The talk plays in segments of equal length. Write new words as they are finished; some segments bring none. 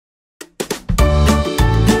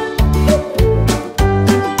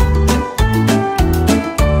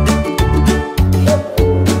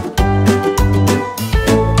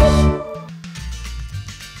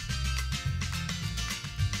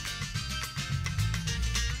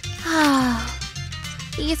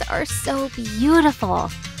These are so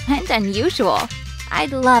beautiful and unusual.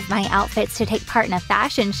 I'd love my outfits to take part in a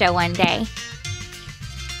fashion show one day.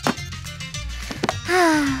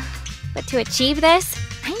 But to achieve this,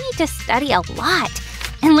 I need to study a lot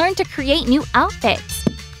and learn to create new outfits.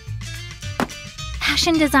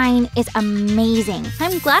 Fashion design is amazing.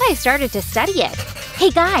 I'm glad I started to study it. Hey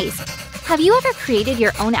guys, have you ever created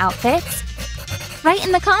your own outfits? Write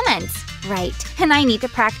in the comments. Right, and I need to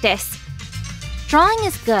practice. Drawing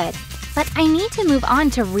is good, but I need to move on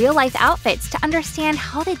to real-life outfits to understand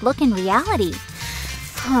how they'd look in reality.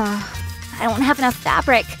 I don't have enough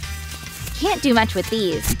fabric. Can't do much with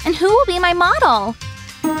these. And who will be my model?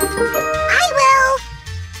 I will!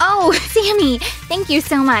 Oh, Sammy, thank you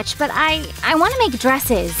so much, but I want to make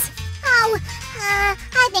dresses. Oh,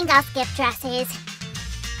 I think I'll skip dresses.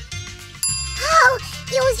 Oh,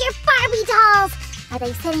 use your Barbie dolls! Are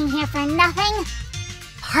they sitting here for nothing?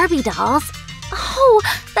 Barbie dolls? Oh,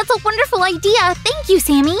 that's a wonderful idea! Thank you,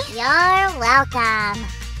 Sammy! You're welcome.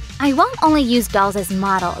 I won't only use dolls as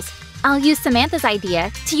models. I'll use Samantha's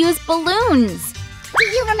idea to use balloons. Do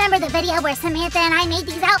you remember the video where Samantha and I made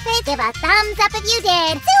these outfits? Give a thumbs up if you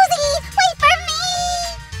did. Susie, wait for me!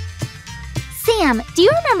 Sam, do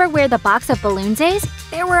you remember where the box of balloons is?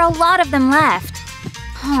 There were a lot of them left.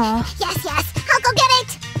 Oh. Yes, I'll go get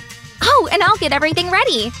it! Oh, and I'll get everything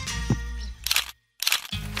ready.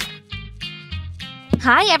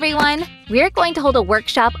 Hi, everyone! We're going to hold a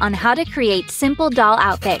workshop on how to create simple doll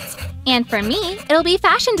outfits. And for me, it'll be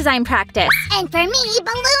fashion design practice. And for me,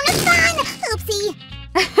 balloon-a-thon! Oopsie!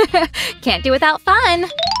 Can't do without fun.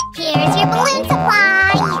 Here's your balloon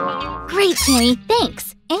supply! Great, Sammy,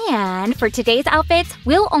 thanks. And for today's outfits,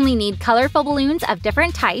 we'll only need colorful balloons of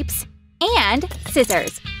different types and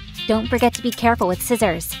scissors. Don't forget to be careful with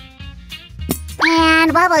scissors.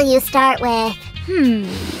 And what will you start with?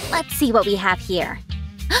 Let's see what we have here.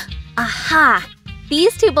 Aha!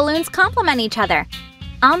 These two balloons complement each other.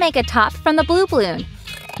 I'll make a top from the blue balloon.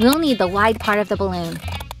 We'll need the wide part of the balloon.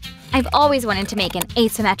 I've always wanted to make an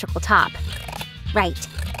asymmetrical top. Right,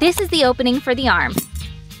 this is the opening for the arm.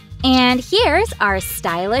 And here's our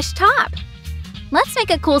stylish top. Let's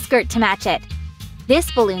make a cool skirt to match it.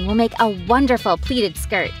 This balloon will make a wonderful pleated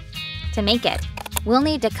skirt. To make it, we'll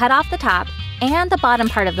need to cut off the top and the bottom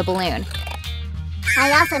part of the balloon.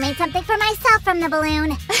 I also made something for myself from the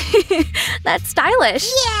balloon. That's stylish.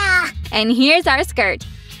 Yeah! And here's our skirt.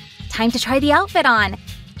 Time to try the outfit on.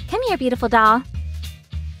 Come here, beautiful doll.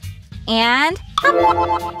 And… Sue,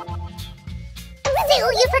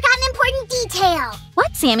 you forgot an important detail.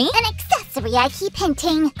 What, Sammy? An accessory I keep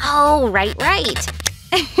hinting. Oh, right.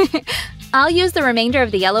 I'll use the remainder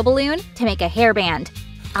of the yellow balloon to make a hairband.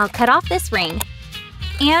 I'll cut off this ring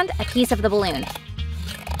and a piece of the balloon.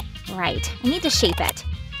 Right, I need to shape it.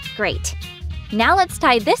 Great. Now let's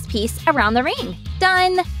tie this piece around the ring.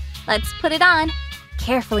 Done! Let's put it on.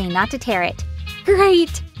 Carefully not to tear it.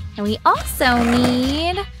 Great! And we also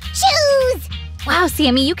need… shoes! Wow,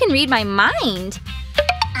 Sammy, you can read my mind.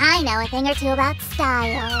 I know a thing or two about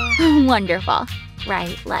style. Wonderful.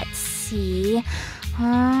 Right, let's see.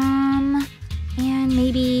 And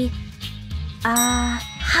maybe…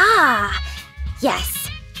 Aha! Yes,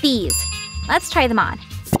 these. Let's try them on.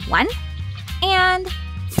 1 and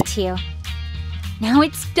 2. Now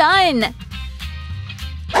it's done!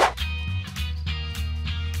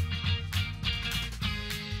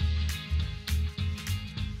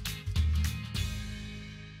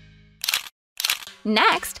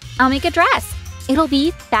 Next, I'll make a dress. It'll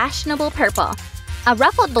be fashionable purple. A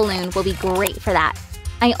ruffled balloon will be great for that.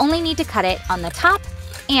 I only need to cut it on the top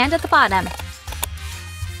and at the bottom.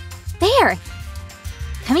 There!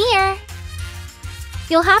 Come here!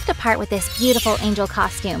 You'll have to part with this beautiful angel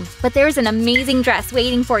costume, but there's an amazing dress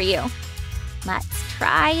waiting for you. Let's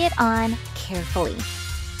try it on carefully.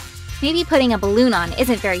 Maybe putting a balloon on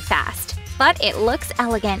isn't very fast, but it looks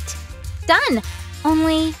elegant. Done!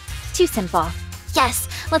 Only too simple. Yes,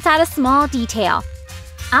 let's add a small detail.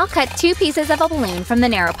 I'll cut 2 pieces of a balloon from the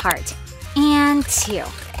narrow part. And 2.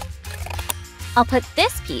 I'll put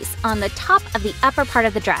this piece on the top of the upper part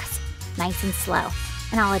of the dress, nice and slow,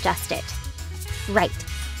 and I'll adjust it. Right,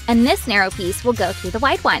 and this narrow piece will go through the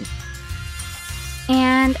wide one.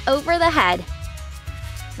 And over the head.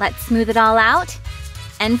 Let's smooth it all out,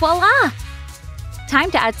 and voila! Time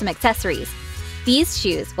to add some accessories. These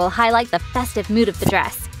shoes will highlight the festive mood of the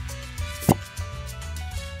dress.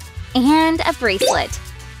 And a bracelet.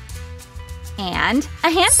 And a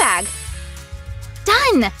handbag.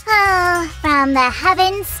 Done! Oh, from the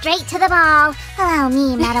heavens straight to the ball. Allow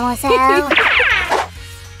me, mademoiselle.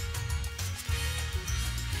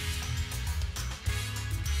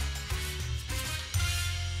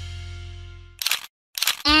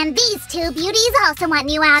 And these two beauties also want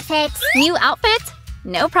new outfits. New outfits?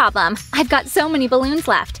 No problem. I've got so many balloons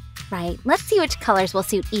left. Right, let's see which colors will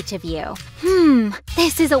suit each of you.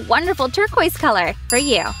 This is a wonderful turquoise color for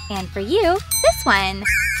you. And for you, this one.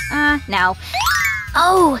 No.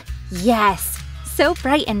 Oh, yes. So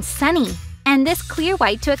bright and sunny. And this clear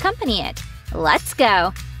white to accompany it. Let's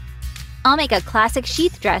go. I'll make a classic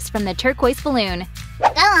sheath dress from the turquoise balloon. Go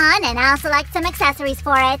on, and I'll select some accessories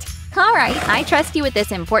for it. All right, I trust you with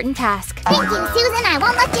this important task. Thank you, Susan. I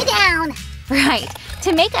won't let you down. Right,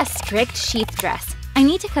 to make a strict sheath dress, I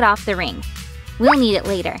need to cut off the ring. We'll need it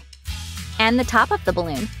later. And the top of the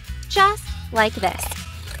balloon, just like this.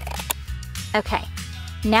 Okay,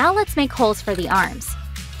 now let's make holes for the arms.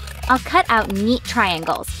 I'll cut out neat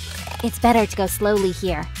triangles. It's better to go slowly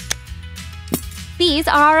here. These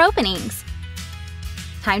are our openings.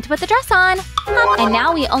 Time to put the dress on. And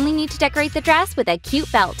now we only need to decorate the dress with a cute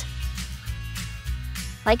belt.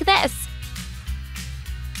 Like this.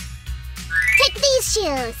 Take these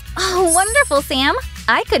shoes. Oh, wonderful, Sam.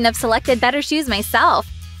 I couldn't have selected better shoes myself.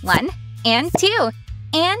 1 and 2.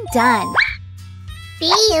 And done.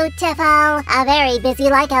 Beautiful. A very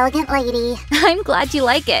busy-like elegant lady. I'm glad you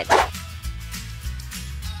like it.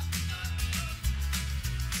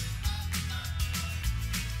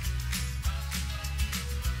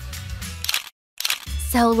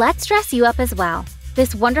 So let's dress you up as well.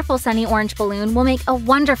 This wonderful sunny orange balloon will make a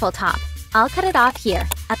wonderful top. I'll cut it off here,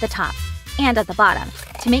 at the top, and at the bottom,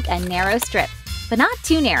 to make a narrow strip, but not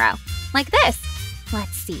too narrow, like this.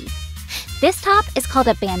 Let's see. This top is called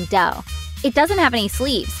a bandeau. It doesn't have any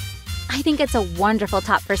sleeves. I think it's a wonderful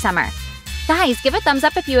top for summer. Guys, give a thumbs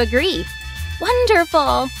up if you agree.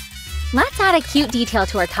 Wonderful! Let's add a cute detail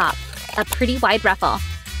to our top, a pretty wide ruffle.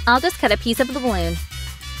 I'll just cut a piece of the balloon.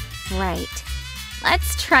 Right.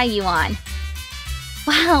 Let's try you on.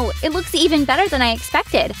 Wow, it looks even better than I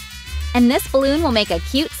expected. And this balloon will make a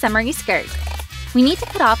cute summery skirt. We need to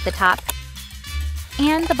cut off the top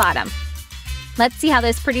and the bottom. Let's see how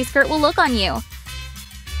this pretty skirt will look on you.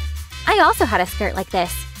 I also had a skirt like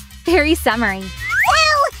this. Very summery.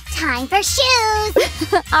 So, time for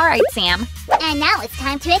shoes. All right, Sam. And now it's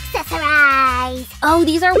time to accessorize. Oh,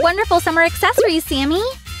 these are wonderful summer accessories, Sammy.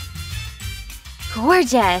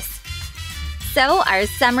 Gorgeous. So our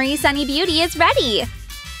summery sunny beauty is ready.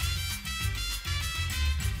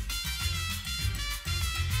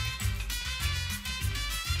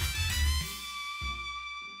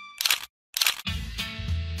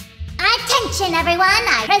 Attention, everyone!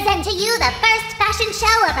 I present to you the first fashion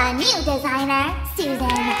show of a new designer, Susan.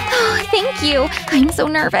 Oh, thank you. I'm so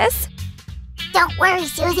nervous. Don't worry,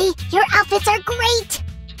 Susie. Your outfits are great.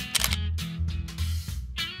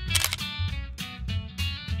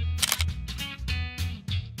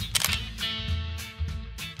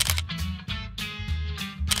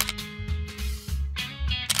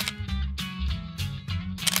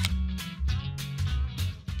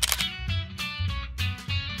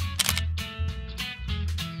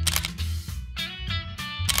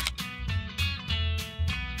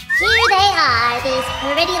 Here they are, these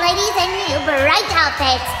pretty ladies in new bright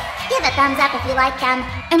outfits. Give a thumbs up if you like them.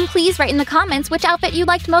 And please write in the comments which outfit you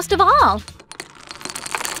liked most of all.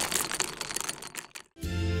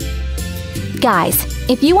 Guys,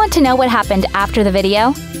 if you want to know what happened after the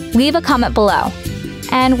video, leave a comment below.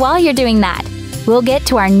 And while you're doing that, we'll get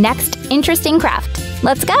to our next interesting craft.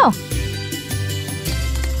 Let's go!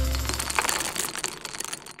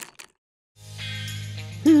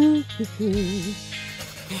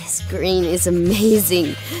 This green is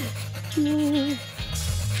amazing.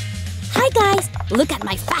 Hi guys, look at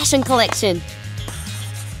my fashion collection.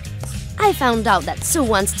 I found out that Sue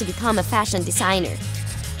wants to become a fashion designer.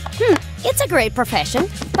 It's a great profession,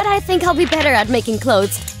 but I think I'll be better at making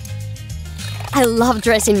clothes. I love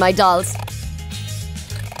dressing my dolls.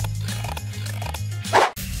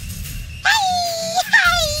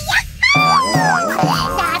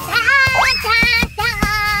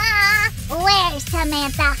 Where's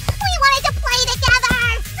Samantha? We wanted to play together!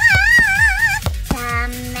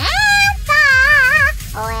 Samantha!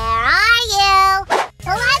 Where are you?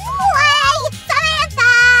 Let's play!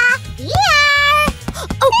 Samantha! Here!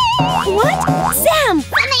 Oh, what? Sam!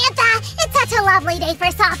 Samantha, it's such a lovely day for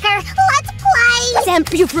soccer. Let's play! Sam,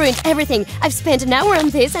 you've ruined everything. I've spent an hour on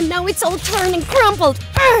this and now it's all turned and crumpled.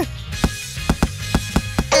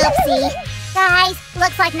 Oopsie. Guys,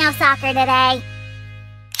 looks like no soccer today.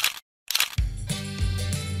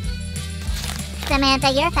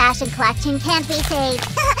 Samantha, your fashion collection can't be saved.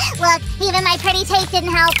 Look, even my pretty tape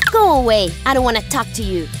didn't help. Go away. I don't want to talk to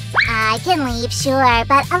you. I can leave, sure,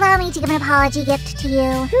 but allow me to give an apology gift to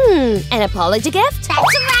you. An apology gift? That's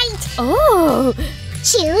right! Oh,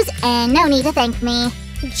 Choose, and no need to thank me.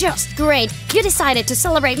 Just great. You decided to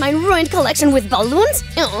celebrate my ruined collection with balloons?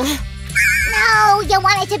 Ugh. No, you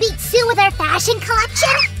wanted to beat Sue with her fashion collection?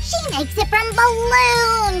 She makes it from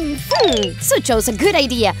balloons. Sue chose a good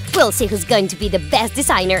idea. We'll see who's going to be the best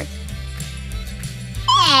designer.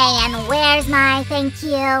 Hey, and where's my thank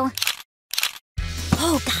you?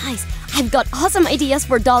 Oh, guys, I've got awesome ideas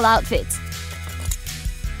for doll outfits.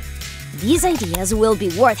 These ideas will be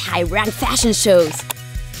worth high-ranked fashion shows.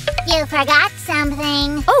 You forgot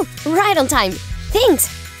something. Oh, right on time. Thanks.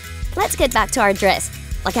 Let's get back to our dress.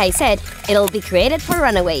 Like I said, it'll be created for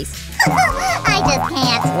runaways. I just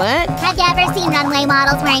can't. What? Have you ever seen runway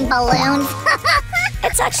models wearing balloons?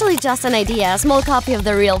 It's actually just an idea, a small copy of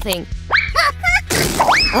the real thing.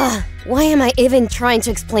 Ugh, why am I even trying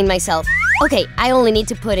to explain myself? Okay, I only need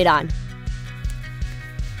to put it on.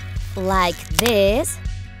 Like this.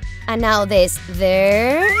 And now this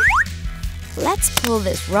there. Let's pull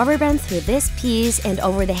this rubber band through this piece and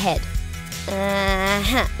over the head.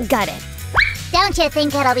 Got it. Don't you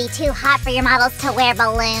think it'll be too hot for your models to wear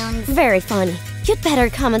balloons? Very funny. You'd better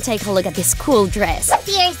come and take a look at this cool dress.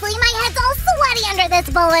 Seriously, my head's all sweaty under this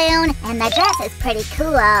balloon. And the dress is pretty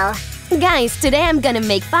cool. Guys, today I'm gonna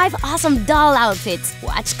make 5 awesome doll outfits.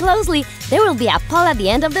 Watch closely. There will be a poll at the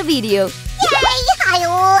end of the video. Yay! I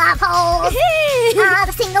love holes! All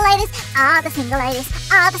the single ladies, all the single ladies,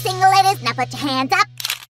 all the single ladies. Now put your hands up.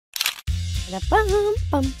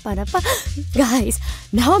 Guys,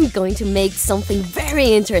 now I'm going to make something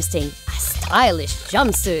very interesting. A stylish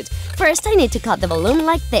jumpsuit. First, I need to cut the balloon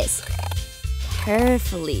like this.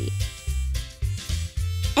 Carefully.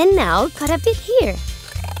 And now, cut a bit here.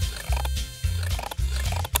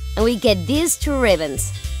 And we get these 2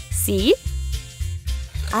 ribbons. See?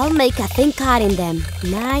 I'll make a thin cut in them,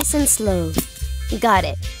 nice and slow. Got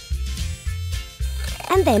it.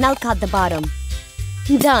 And then I'll cut the bottom.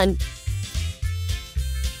 Done.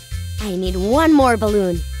 I need 1 more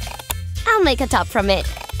balloon. I'll make a top from it.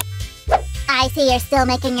 I see you're still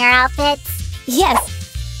making your outfits.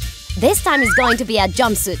 Yes! This time is going to be a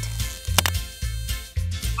jumpsuit.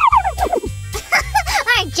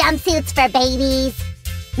 Aren't jumpsuits for babies?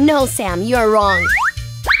 No, Sam, you're wrong.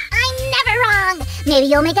 I'm never wrong. Maybe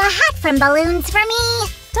you'll make a hat from balloons for me.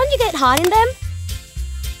 Don't you get hot in them?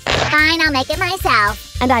 Fine, I'll make it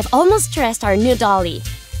myself. And I've almost dressed our new dolly.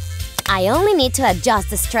 I only need to adjust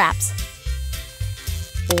the straps.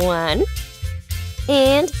 1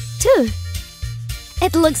 and 2.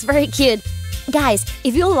 It looks very cute. Guys,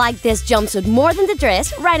 if you like this jumpsuit more than the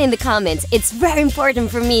dress, write in the comments. It's very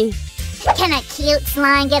important for me. Can a cute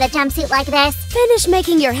slime get a jumpsuit like this? Finish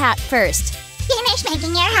making your hat first. Finish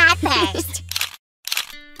making your hat first.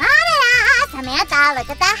 Ta-da! Samantha, look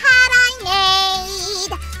at the hat I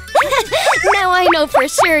made. Now I know for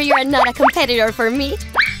sure you're not a competitor for me.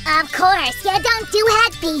 Of course, you don't do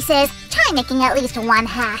hat pieces. Try making at least 1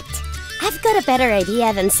 hat. I've got a better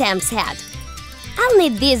idea than Sam's hat. I'll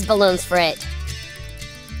need these balloons for it.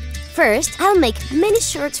 First, I'll make mini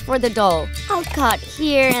shorts for the doll. I'll cut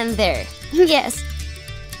here and there. Yes.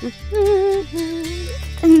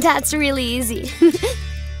 That's really easy.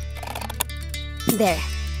 There.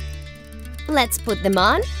 Let's put them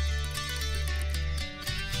on.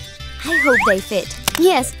 I hope they fit.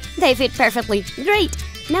 Yes, they fit perfectly. Great.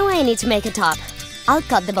 Now I need to make a top. I'll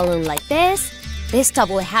cut the balloon like this. This top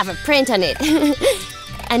will have a print on it.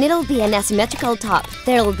 And it'll be an asymmetrical top.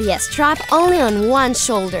 There'll be a strap only on 1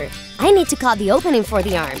 shoulder. I need to cut the opening for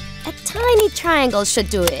the arm. A tiny triangle should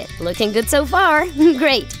do it. Looking good so far.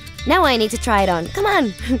 Great. Now I need to try it on. Come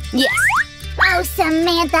on. Yes. Oh,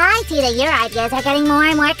 Samantha, I see that your ideas are getting more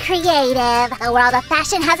and more creative. The world of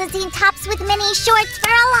fashion hasn't seen tops with mini shorts for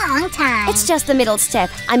a long time. It's just the middle step.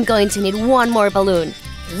 I'm going to need 1 more balloon.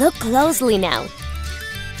 Look closely now.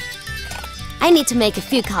 I need to make a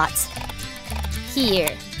few cuts.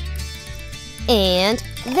 Here. And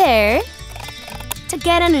there. To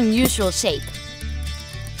get an unusual shape.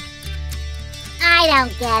 I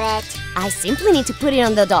don't get it. I simply need to put it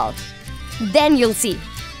on the doll. Then you'll see.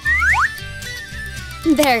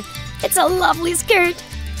 There. It's a lovely skirt.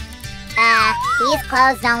 These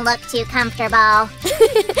clothes don't look too comfortable.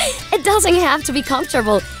 It doesn't have to be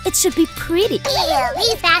comfortable. It should be pretty. Ew,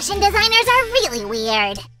 these fashion designers are really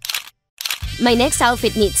weird. My next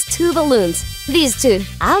outfit needs 2 balloons. These 2.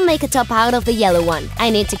 I'll make a top out of the yellow one. I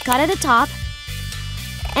need to cut at the top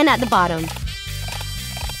and at the bottom.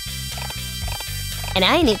 And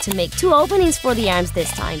I need to make 2 openings for the arms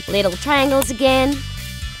this time. Little triangles again.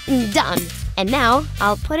 Done. And now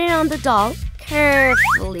I'll put it on the doll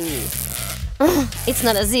carefully. It's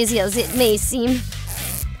not as easy as it may seem.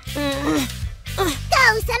 Go,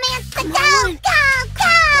 Samantha, go, go,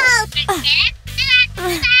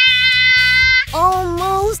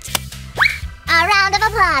 Almost. A round of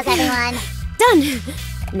applause, everyone. Done!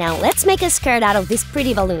 Now let's make a skirt out of this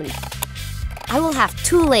pretty balloon. I will have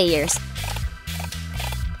 2 layers.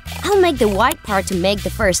 I'll make the white part to make the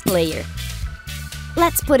first layer.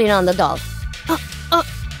 Let's put it on the doll.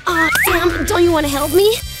 Sam, don't you want to help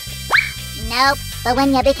me? Nope, but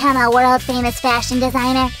when you become a world-famous fashion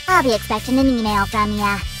designer, I'll be expecting an email from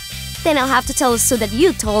ya. Then I'll have to tell Sue that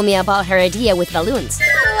you told me about her idea with balloons.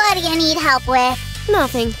 What do you need help with?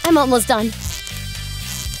 Nothing. I'm almost done.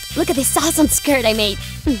 Look at this awesome skirt I made.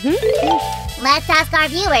 Let's ask our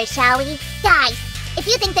viewers, shall we? Guys, if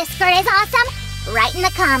you think this skirt is awesome, write in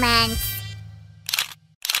the comments.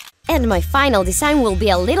 And my final design will be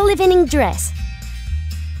a little evening dress.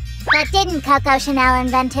 But didn't Coco Chanel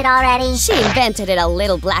invent it already? She invented it, a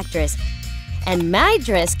little black dress. And my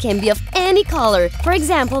dress can be of any color. For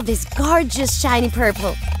example, this gorgeous shiny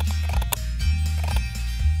purple.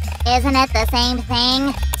 Isn't it the same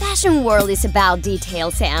thing? Fashion world is about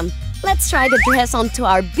detail, Sam. Let's try the dress onto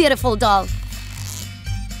our beautiful doll.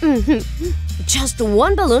 Just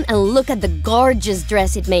 1 balloon and look at the gorgeous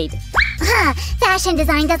dress it made. Fashion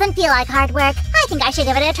design doesn't feel like hard work. I think I should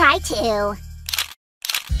give it a try too.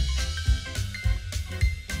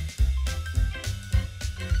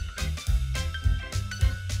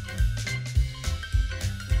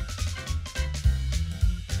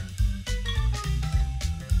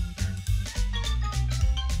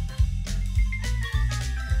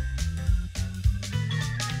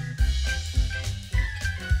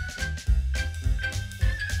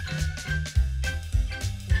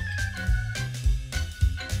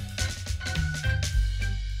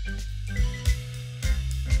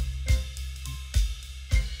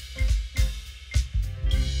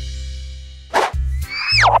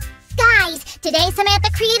 Today,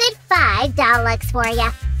 Samantha created 5 doll looks for you.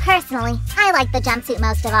 Personally, I like the jumpsuit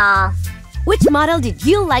most of all. Which model did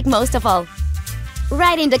you like most of all?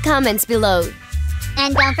 Write in the comments below.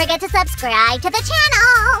 And don't forget to subscribe to the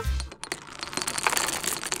channel!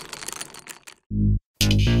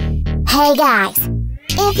 Hey guys,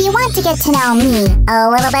 if you want to get to know me a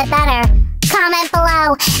little bit better, comment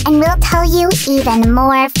below and we'll tell you even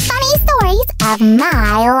more funny stories of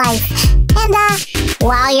my life. And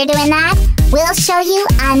while you're doing that, we'll show you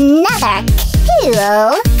another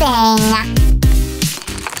cool thing.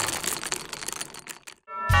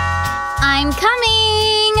 I'm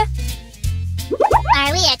coming!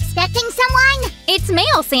 Are we expecting someone? It's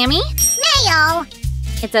mail, Sammy. Mail?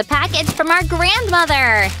 It's a package from our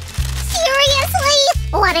grandmother. Seriously?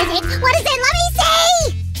 What is it? What is it? Let me see!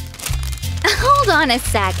 Hold on a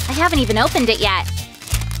sec. I haven't even opened it yet.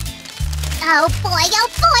 Oh boy,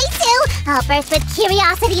 Sue! I'll burst with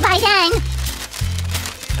curiosity by then.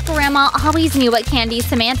 Grandma always knew what candies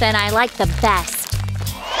Samantha and I liked the best.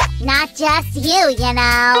 Not just you, you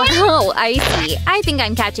know. Oh, I see. I think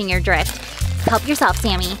I'm catching your drift. Help yourself,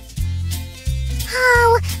 Sammy.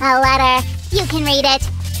 Oh, a letter. You can read it.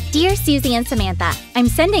 Dear Susie and Samantha, I'm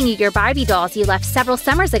sending you your Barbie dolls you left several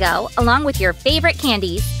summers ago, along with your favorite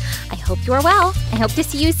candies. I hope you are well. I hope to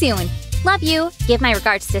see you soon. Love you. Give my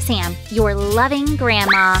regards to Sam, your loving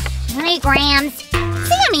grandma. Hey, Grams.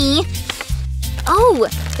 Sammy! Oh,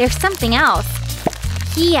 there's something else.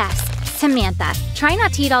 P.S. Samantha, try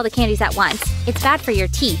not to eat all the candies at once. It's bad for your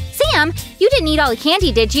teeth. Sam, you didn't eat all the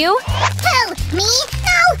candy, did you? Who? Me?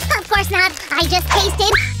 No, of course not. I just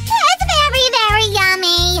tasted. It's very, very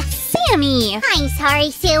yummy. Sammy! I'm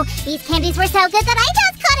sorry, Sue. These candies were so good that I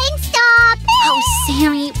just couldn't stop. Oh,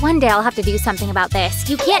 Sammy, one day I'll have to do something about this.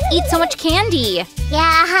 You can't eat so much candy.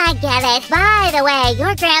 Yeah, I get it. By the way,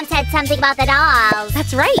 your Gram said something about the dolls.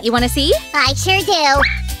 That's right. You want to see? I sure do.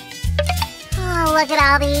 Oh, look at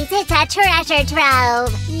all these. It's a treasure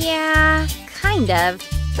trove. Yeah, kind of.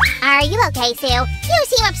 Are you okay, Sue? You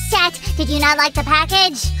seem upset. Did you not like the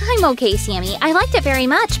package? I'm okay, Sammy. I liked it very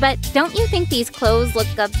much, but don't you think these clothes look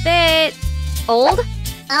a bit old?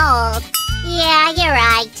 Old. Yeah, you're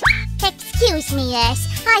right. Excuse me, miss.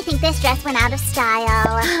 I think this dress went out of style.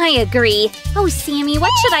 I agree. Oh, Sammy,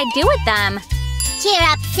 what should I do with them? Cheer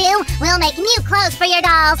up, Sue. We'll make new clothes for your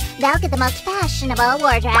dolls. They'll get the most fashionable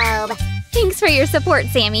wardrobe. Thanks for your support,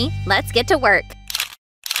 Sammy. Let's get to work.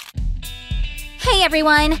 Hey,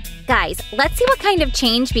 everyone. Guys, let's see what kind of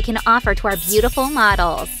change we can offer to our beautiful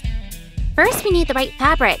models. First, we need the right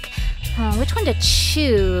fabric. Which one to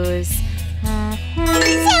choose?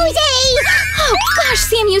 Susie! Oh, gosh,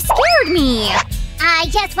 Sam, you scared me! I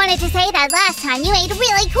just wanted to say that last time you made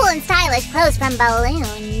really cool and stylish clothes from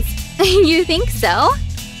balloons. You think so?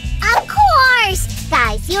 Of course!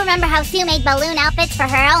 Guys, you remember how Sue made balloon outfits for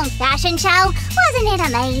her own fashion show? Wasn't it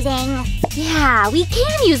amazing? Yeah, we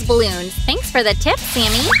can use balloons. Thanks for the tip,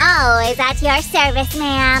 Sammy. Oh, is that your service,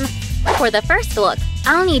 ma'am? For the first look,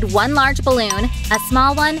 I'll need one large balloon, a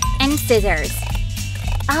small one, and scissors.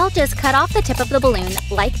 I'll just cut off the tip of the balloon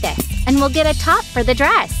like this, and we'll get a top for the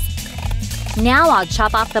dress. Now I'll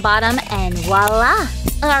chop off the bottom, and voila!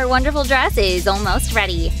 Our wonderful dress is almost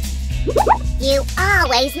ready. You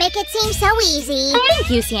always make it seem so easy. Thank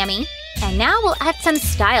you, Sammy. And now we'll add some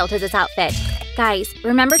style to this outfit. Guys,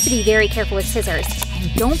 remember to be very careful with scissors,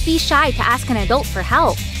 and don't be shy to ask an adult for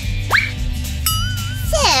help.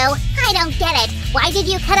 Sue, I don't get it. Why did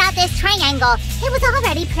you cut out this triangle? It was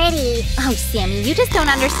already pretty. Oh, Sammy, you just don't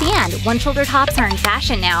understand. One-shoulder tops are in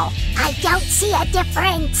fashion now. I don't see a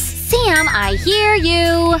difference. Sam, I hear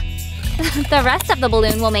you. The rest of the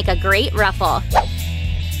balloon will make a great ruffle.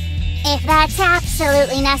 If that's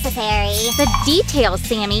absolutely necessary. The details,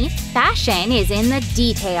 Sammy. Fashion is in the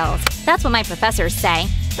details. That's what my professors say.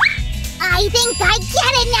 I think I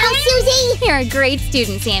get it now, Susie! You're a great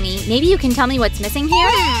student, Sammy. Maybe you can tell me what's missing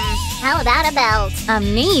here? How about a belt?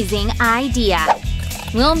 Amazing idea.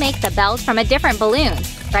 We'll make the belt from a different balloon.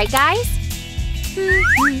 Right, guys?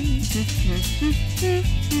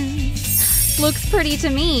 Looks pretty to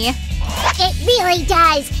me. It really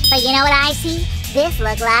does. But you know what I see? This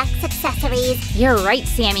look lacks accessories. You're right,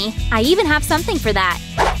 Sammy. I even have something for that.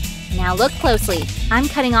 Now look closely. I'm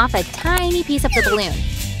cutting off a tiny piece of the balloon.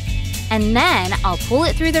 And then I'll pull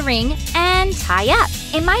it through the ring and tie up.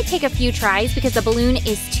 It might take a few tries because the balloon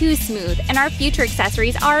is too smooth and our future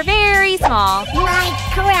accessories are very small.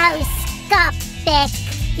 Microscopic.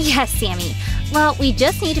 Yes, Sammy. Well, we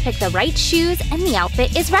just need to pick the right shoes and the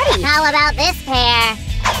outfit is ready. How about this pair?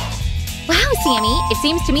 Wow, Sammy. It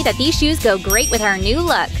seems to me that these shoes go great with our new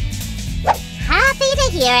look. Happy to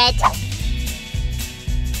hear it.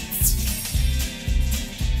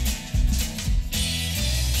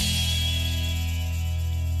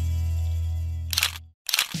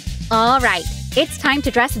 All right, it's time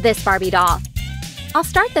to dress this Barbie doll. I'll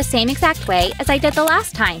start the same exact way as I did the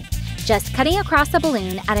last time, just cutting across the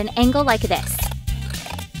balloon at an angle like this.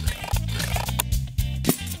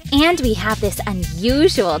 And we have this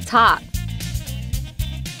unusual top.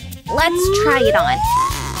 Let's try it on.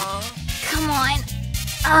 Come on.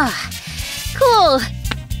 Cool.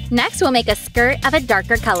 Next, we'll make a skirt of a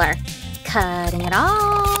darker color. Cutting it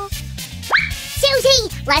off. Susie,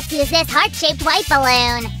 let's use this heart-shaped white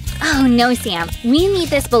balloon. Oh no, Sam. We need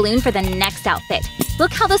this balloon for the next outfit.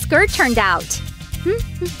 Look how the skirt turned out. Sue,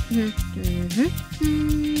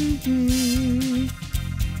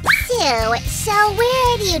 so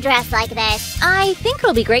where do you dress like this? I think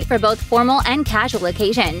it'll be great for both formal and casual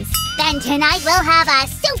occasions. Then tonight we'll have a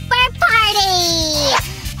super party!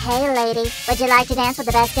 Hey lady, would you like to dance with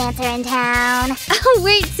the best dancer in town? Oh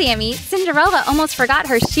wait, Sammy. Cinderella almost forgot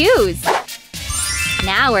her shoes.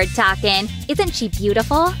 Now we're talking. Isn't she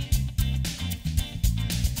beautiful?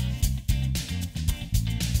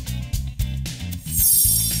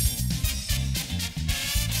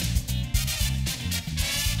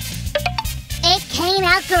 It came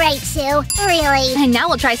out great, Sue. Really. And now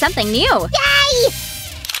we'll try something new. Yay!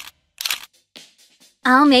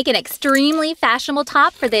 I'll make an extremely fashionable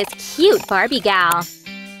top for this cute Barbie gal.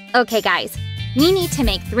 Okay, guys. We need to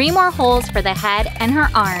make 3 more holes for the head and her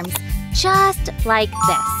arms, just like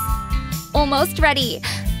this. Almost ready.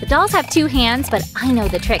 The dolls have 2 hands, but I know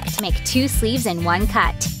the trick to make 2 sleeves in 1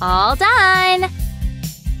 cut. All done!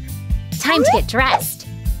 Time to get dressed.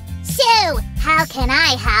 Sue, how can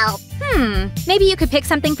I help? Maybe you could pick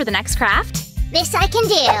something for the next craft? This I can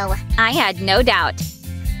do. I had no doubt.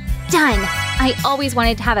 Done! I always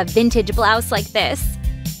wanted to have a vintage blouse like this.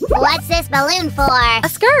 What's this balloon for? A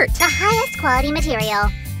skirt! The highest quality material.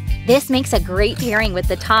 This makes a great pairing with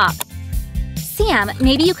the top. Sam,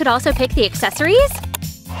 maybe you could also pick the accessories?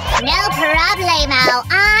 No problemo.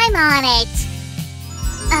 I'm on it.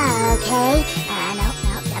 Okay. No,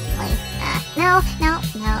 definitely. No.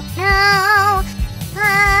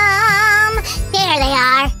 There they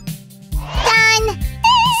are. Done.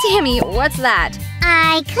 Sammy, what's that?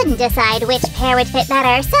 I couldn't decide which pair would fit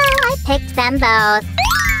better, so I picked them both.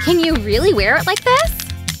 Can you really wear it like this?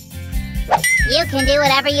 You can do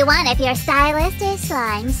whatever you want if your stylist is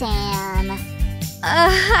Slime Sam.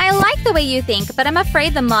 I like the way you think, but I'm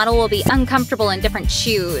afraid the model will be uncomfortable in different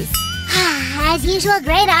shoes. As usual,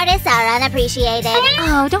 great artists are unappreciated.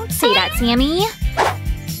 Oh, don't say that, Sammy.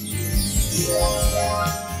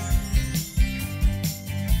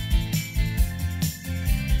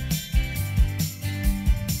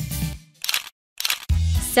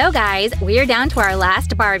 So guys, we're down to our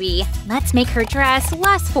last Barbie. Let's make her dress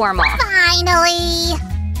less formal. Finally!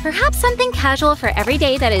 Perhaps something casual for every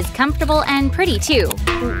day that is comfortable and pretty too.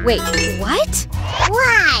 Wait, what?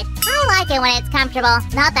 What? I like it when it's comfortable.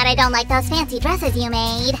 Not that I don't like those fancy dresses you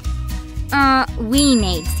made. We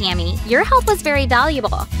made, Sammy. Your help was very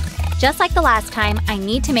valuable. Just like the last time, I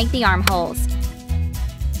need to make the armholes.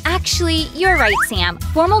 Actually, you're right, Sam.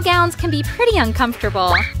 Formal gowns can be pretty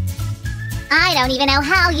uncomfortable. I don't even know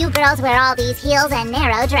how you girls wear all these heels and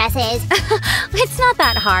narrow dresses. It's not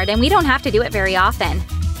that hard, and we don't have to do it very often.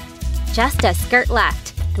 Just a skirt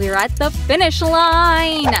left. We're at the finish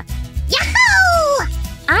line! Yahoo!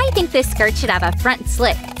 I think this skirt should have a front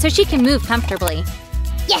slit, so she can move comfortably.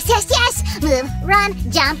 Yes, yes, yes! Move, run,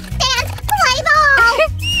 jump, dance, play ball!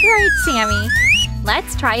 Right, Sammy.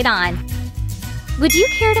 Let's try it on. Would you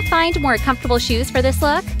care to find more comfortable shoes for this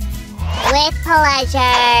look? With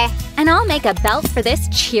pleasure. And I'll make a belt for this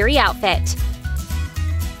cheery outfit.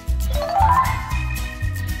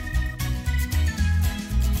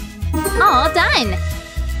 All done!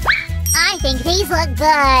 I think these look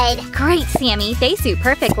good. Great, Sammy. They suit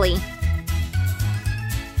perfectly.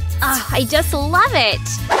 Oh, I just love it!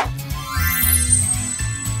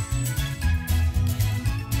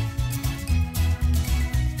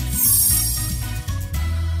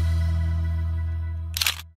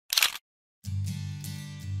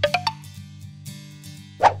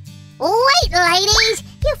 Wait, ladies!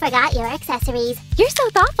 You forgot your accessories. You're so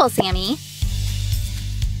thoughtful, Sammy.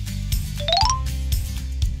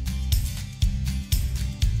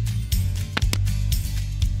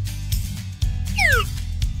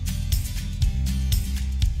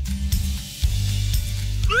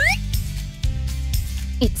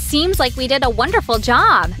 It seems like we did a wonderful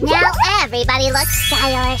job. Now everybody looks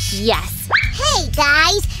stylish. Yes. Hey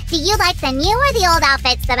guys, do you like the new or the old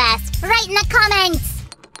outfits the best? Write in the comments!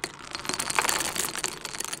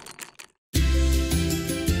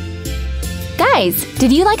 Guys,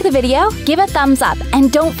 did you like the video? Give a thumbs up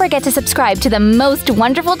and don't forget to subscribe to the most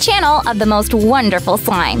wonderful channel of the most wonderful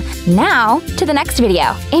slime. Now, to the next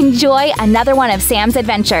video. Enjoy another one of Sam's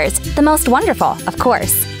adventures. The most wonderful, of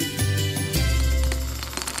course.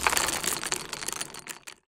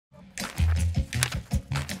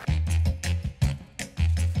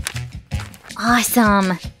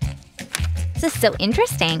 Awesome. This is so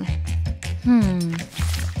interesting. Oh,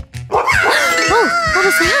 what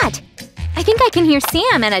was that? I think I can hear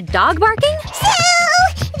Sam and a dog barking.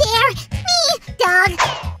 Sue! There! Me! Dog!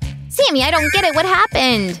 Sammy, I don't get it. What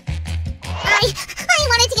happened? I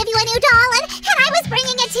wanted to give you a new doll and I was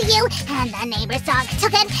bringing it to you and the neighbor's dog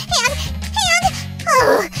took it and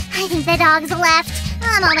oh, I think the dog's left.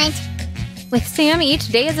 A moment. With Sam, each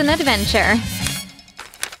day is an adventure.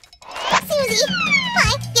 Susie,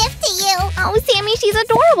 my gift to you. Oh, Sammy, she's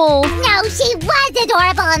adorable. No, she was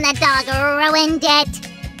adorable and the dog ruined it.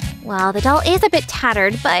 Well, the doll is a bit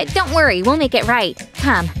tattered, but don't worry, we'll make it right.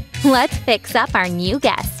 Come, let's fix up our new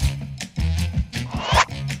guest.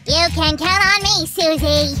 You can count on me,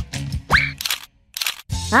 Susie.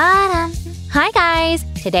 Ta-da! Hi, guys.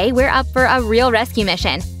 Today we're up for a real rescue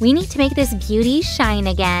mission. We need to make this beauty shine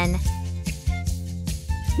again.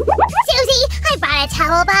 Susie, I brought a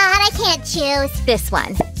towel, but I can't choose. This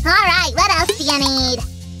one. All right, what else do you need?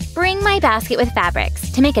 Bring my basket with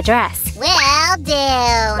fabrics to make a dress. Will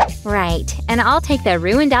do. Right, and I'll take the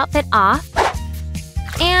ruined outfit off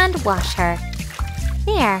and wash her.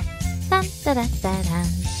 There. Dun, dun, dun, dun, dun.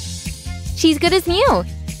 She's good as new.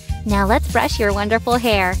 Now let's brush your wonderful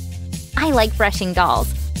hair. I like brushing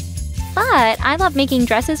dolls, but I love making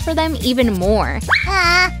dresses for them even more.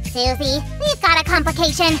 Susie, we've got a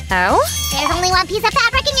complication. Oh? There's only one piece of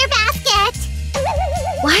fabric in your basket.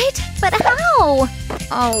 What? But how?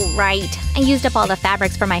 Oh, right. I used up all the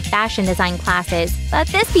fabrics for my fashion design classes, but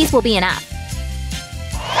this piece will be enough.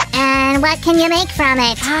 And what can you make from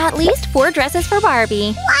it? At least 4 dresses for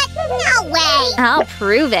Barbie. What? No way! I'll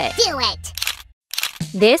prove it. Do it!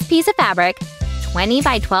 This piece of fabric, 20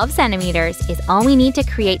 by 12 centimeters, is all we need to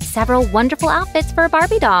create several wonderful outfits for a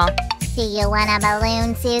Barbie doll. Do you want a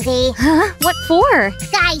balloon, Susie? Huh? What for?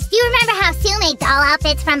 Guys, do you remember how Sue made doll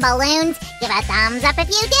outfits from balloons? Give a thumbs up if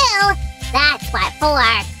you do! That's what for!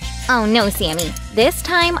 Oh no, Sammy. This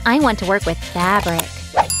time I want to work with fabric.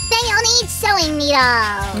 Then you'll need sewing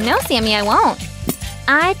needles! No, Sammy, I won't.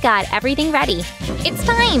 I've got everything ready. It's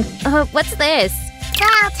time! What's this?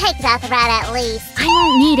 I'll take the thread at least. I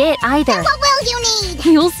won't need it either. Then what will you need?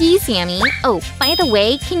 You'll see, Sammy. Oh, by the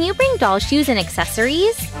way, can you bring doll shoes and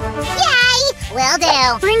accessories? Yay! Will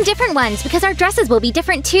do. Bring different ones because our dresses will be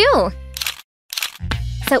different too.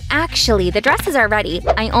 So actually, the dresses are ready.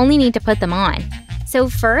 I only need to put them on. So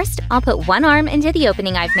first, I'll put one arm into the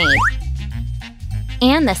opening I've made.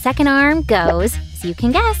 And the second arm goes, as you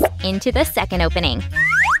can guess, into the second opening.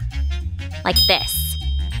 Like this.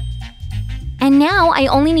 And now I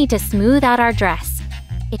only need to smooth out our dress.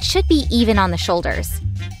 It should be even on the shoulders.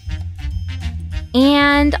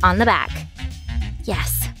 And on the back.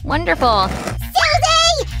 Yes, wonderful.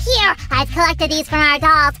 Susie! Here, I've collected these from our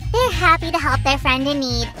dolls. They're happy to help their friend in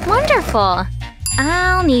need. Wonderful.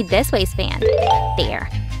 I'll need this waistband. There.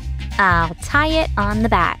 I'll tie it on the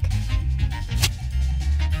back.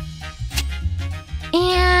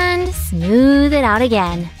 And smooth it out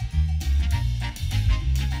again.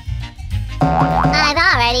 I've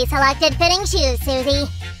already selected fitting shoes, Susie.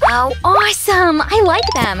 Oh, awesome! I like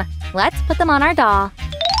them. Let's put them on our doll.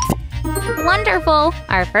 Wonderful!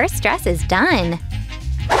 Our first dress is done.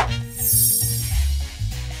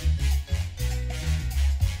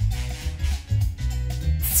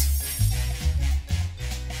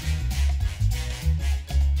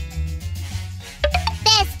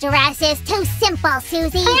 This dress is too simple,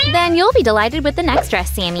 Susie. Then you'll be delighted with the next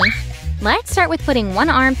dress, Sammy. Let's start with putting one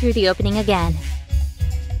arm through the opening again.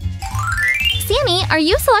 Sammy, are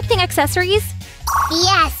you selecting accessories?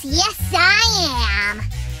 Yes, I am.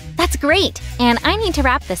 That's great! And I need to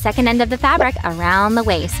wrap the second end of the fabric around the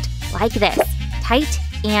waist, like this, tight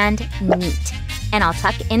and neat. And I'll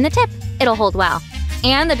tuck in the tip. It'll hold well.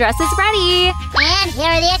 And the dress is ready! And here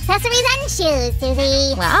are the accessories and shoes,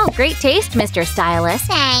 Susie. Wow, great taste, Mr. Stylist.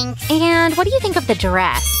 Thanks. And what do you think of the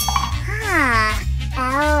dress?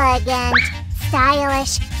 Elegant,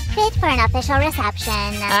 stylish, fit for an official reception.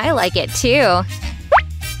 I like it too.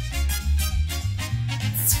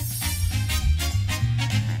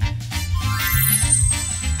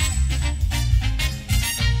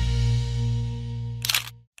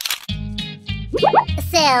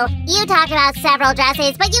 Sue, you talked about several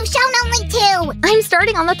dresses, but you've shown only 2. I'm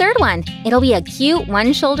starting on the third one. It'll be a cute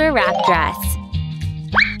one-shoulder wrap dress.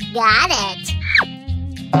 Got it.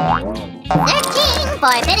 Searching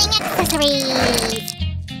for fitting accessories.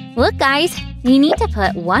 Look, guys, we need to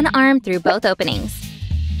put one arm through both openings.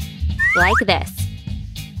 Like this.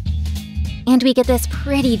 And we get this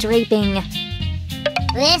pretty draping.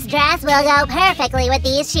 This dress will go perfectly with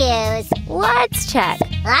these shoes. Let's check.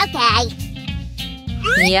 Okay.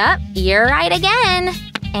 Yep, you're right again.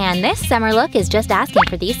 And this summer look is just asking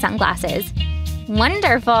for these sunglasses.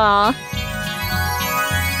 Wonderful. And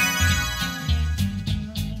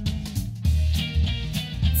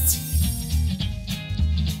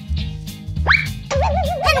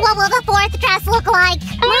what will the 4th dress look like?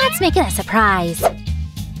 Let's make it a surprise.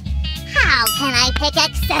 How can I pick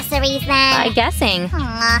accessories then? By guessing.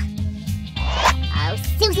 Oh,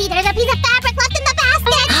 Susie, there's a piece of fabric left in the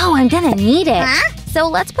basket! Oh, I'm gonna need it. Huh? So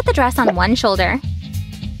let's put the dress on one shoulder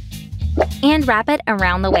and wrap it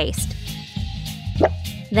around the waist.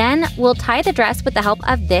 Then we'll tie the dress with the help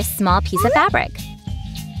of this small piece of fabric.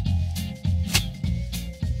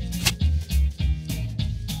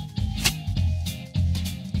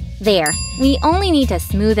 There, we only need to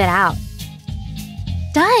smooth it out.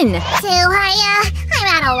 Done! Sue, I'm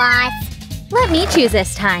at a loss. Let me choose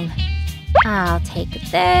this time. I'll take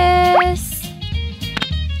this.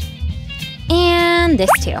 And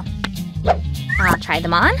this too. I'll try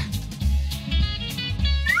them on.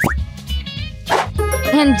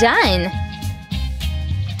 And done!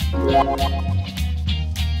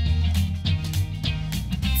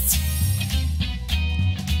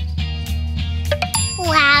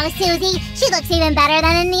 Wow, Susie, she looks even better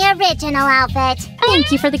than in the original outfit.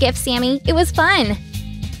 Thank you for the gift, Sammy. It was fun.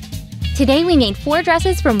 Today we made 4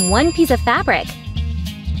 dresses from one piece of fabric.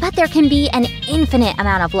 But there can be an infinite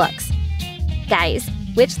amount of looks. Guys,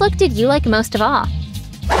 which look did you like most of all?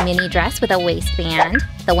 The mini dress with a waistband,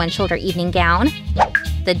 the one-shoulder evening gown,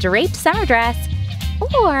 the draped summer dress,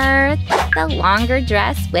 or the longer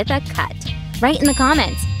dress with a cut? Write in the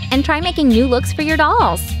comments and try making new looks for your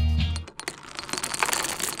dolls.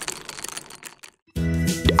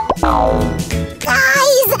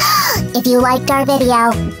 Guys, if you liked our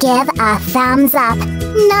video, give a thumbs up.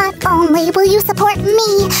 Not only will you support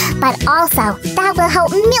me, but also that will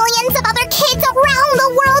help millions of other kids around the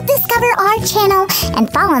world discover our channel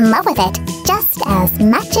and fall in love with it just as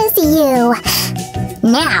much as you.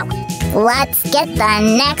 Now, let's get the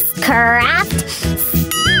next craft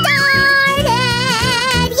started!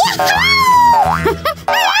 Yahoo!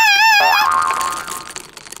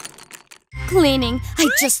 Cleaning. I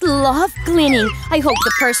just love cleaning. I hope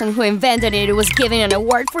the person who invented it was given an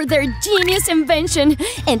award for their genius invention.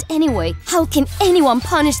 And anyway, how can anyone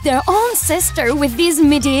punish their own sister with these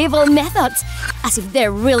medieval methods? As if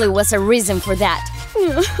there really was a reason for that.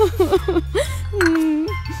 Hi,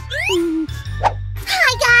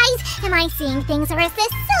 guys! Am I seeing things, or is this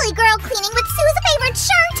silly girl cleaning with Sue's favorite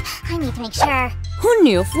shirt? I need to make sure. Who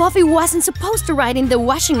knew Fluffy wasn't supposed to ride in the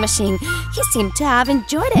washing machine? He seemed to have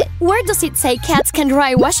enjoyed it. Where does it say cats can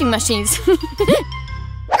ride washing machines?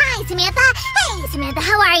 Hi, Samantha! Hey, Samantha,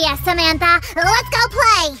 how are ya, Samantha? Let's go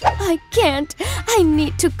play! I can't. I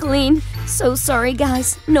need to clean. So sorry,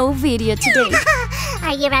 guys. No video today.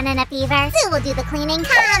 Are you running a fever? Sue will do the cleaning,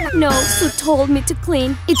 come! No, Sue told me to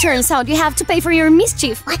clean. It turns out you have to pay for your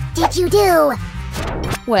mischief. What did you do?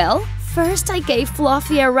 Well, first I gave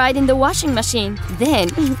Fluffy a ride in the washing machine. Then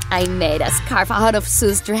I made a scarf out of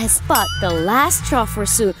Sue's dress. But the last straw for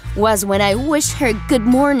Sue was when I wished her good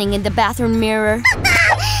morning in the bathroom mirror.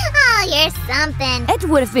 Oh, you're something. It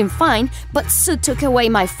would have been fine, but Sue took away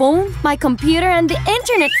my phone, my computer, and the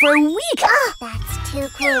internet for a week. Oh, that's too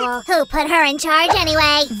cruel. Who put her in charge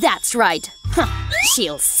anyway? That's right. Huh.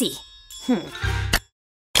 She'll see.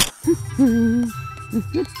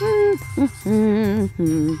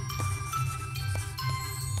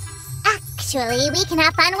 Actually, we can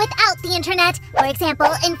have fun without the internet. For example,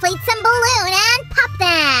 inflate some balloon and pop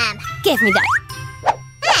them. Give me that.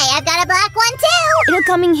 Hey, I've got a black one too. It'll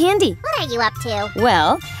come in handy. What are you up to?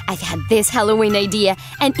 Well, I've had this Halloween idea,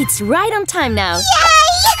 and it's right on time now. Yay!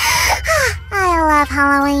 I love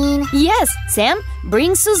Halloween. Yes, Sam,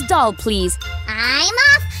 bring Sue's doll, please. I'm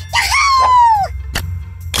off.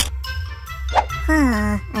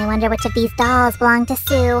 Yahoo! I wonder which of these dolls belong to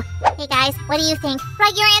Sue. Hey guys, what do you think?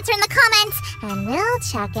 Write your answer in the comments, and we'll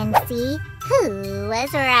check and see who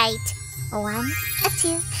was right. 1,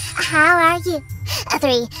 2, how are you?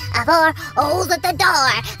 3, 4, hold at the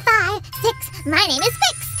door. 5, 6, my name is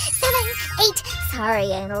Fix. 7, 8,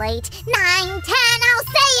 sorry I'm late. 9, 10, I'll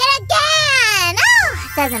say it again. Oh,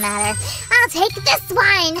 doesn't matter. I'll take this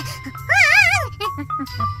one.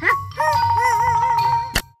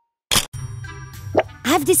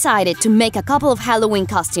 I've decided to make a couple of Halloween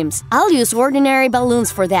costumes. I'll use ordinary balloons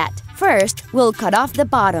for that. First, we'll cut off the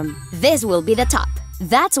bottom. This will be the top.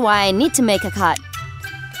 That's why I need to make a cut.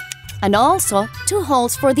 And also 2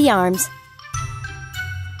 holes for the arms.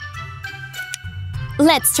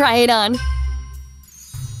 Let's try it on.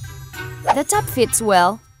 The top fits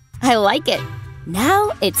well. I like it.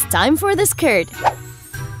 Now it's time for the skirt.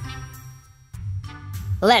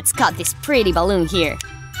 Let's cut this pretty balloon here.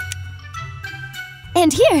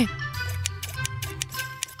 And here.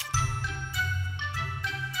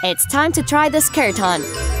 It's time to try the skirt on.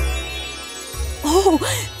 Oh,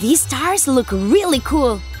 these stars look really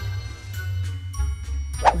cool.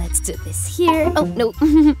 Let's do this here. Oh, no.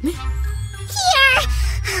 Here!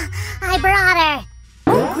 I brought her.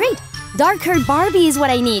 Oh, great. Dark-haired Barbie is what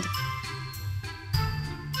I need.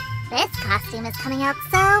 This costume is coming out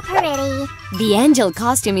so pretty. The angel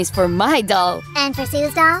costume is for my doll. And for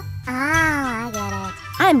Sue's doll? Oh, I get it.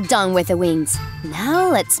 I'm done with the wings. Now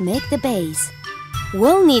let's make the base.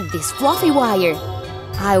 We'll need this fluffy wire.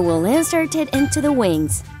 I will insert it into the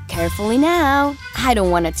wings. Carefully now. I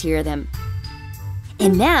don't want to tear them.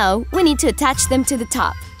 And now we need to attach them to the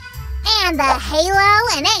top. And the halo?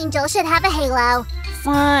 An angel should have a halo.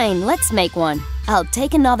 Fine, let's make one. I'll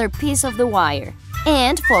take another piece of the wire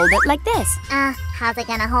and fold it like this. How's it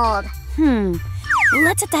gonna hold?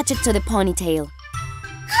 Let's attach it to the ponytail.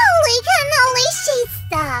 Holy cannoli, she's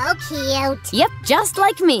so cute. Yep, just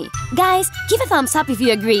like me. Guys, give a thumbs up if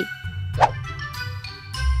you agree.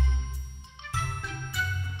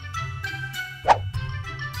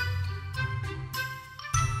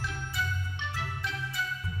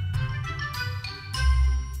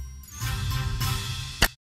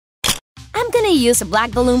 I'm gonna use a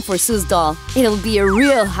black balloon for Sue's doll. It'll be a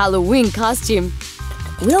real Halloween costume.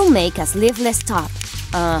 We'll make a sleeveless top.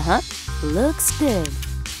 Looks good.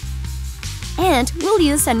 And we'll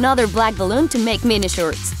use another black balloon to make mini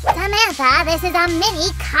shorts. Samantha, this is a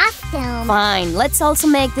mini costume. Fine, let's also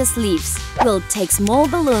make the sleeves. We'll take small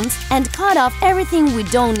balloons and cut off everything we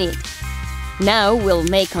don't need. Now we'll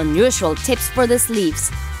make unusual tips for the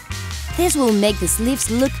sleeves. This will make the sleeves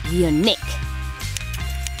look unique.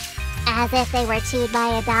 As if they were chewed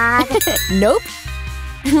by a dog. Nope.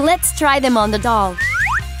 Let's try them on the doll.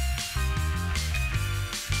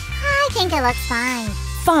 I think it looks fine.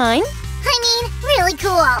 Fine. I mean, really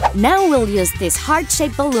cool. Now we'll use this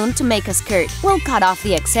heart-shaped balloon to make a skirt. We'll cut off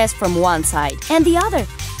the excess from one side and the other.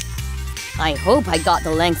 I hope I got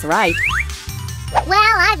the length right.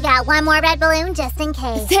 Well, I've got one more red balloon just in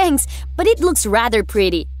case. Thanks, but it looks rather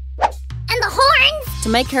pretty. And the horns! To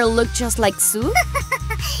make her look just like Sue?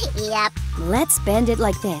 Yep. Let's bend it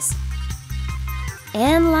like this.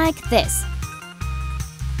 And like this.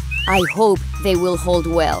 I hope they will hold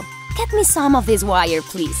well. get me some of this wire,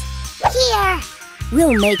 please. Here.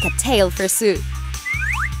 We'll make a tail for Sue.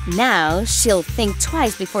 Now she'll think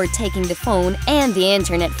twice before taking the phone and the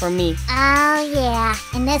internet for me. Oh, yeah.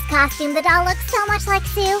 In this costume, the doll looks so much like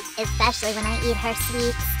Sue, especially when I eat her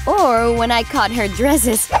sweets. Or when I cut her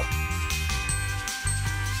dresses.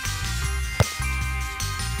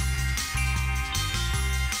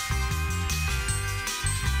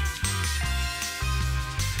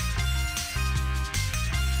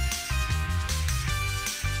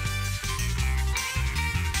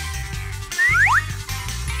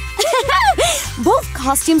 Both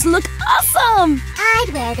costumes look awesome! I'd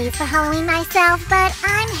wear these for Halloween myself, but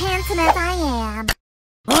I'm handsome as I am.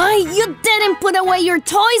 You didn't put away your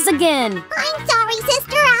toys again! I'm sorry,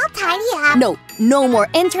 sister. I'll tidy up. No more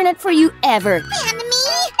internet for you ever. And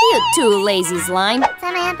me? You too lazy slime.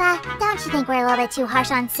 Samantha, don't you think we're a little bit too harsh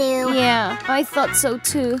on Sue? Yeah, I thought so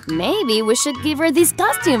too. Maybe we should give her these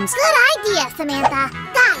costumes. Good idea, Samantha.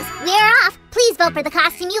 Guys, we're off. Please vote for the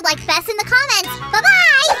costume you like best in the comments.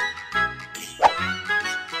 Bye-bye!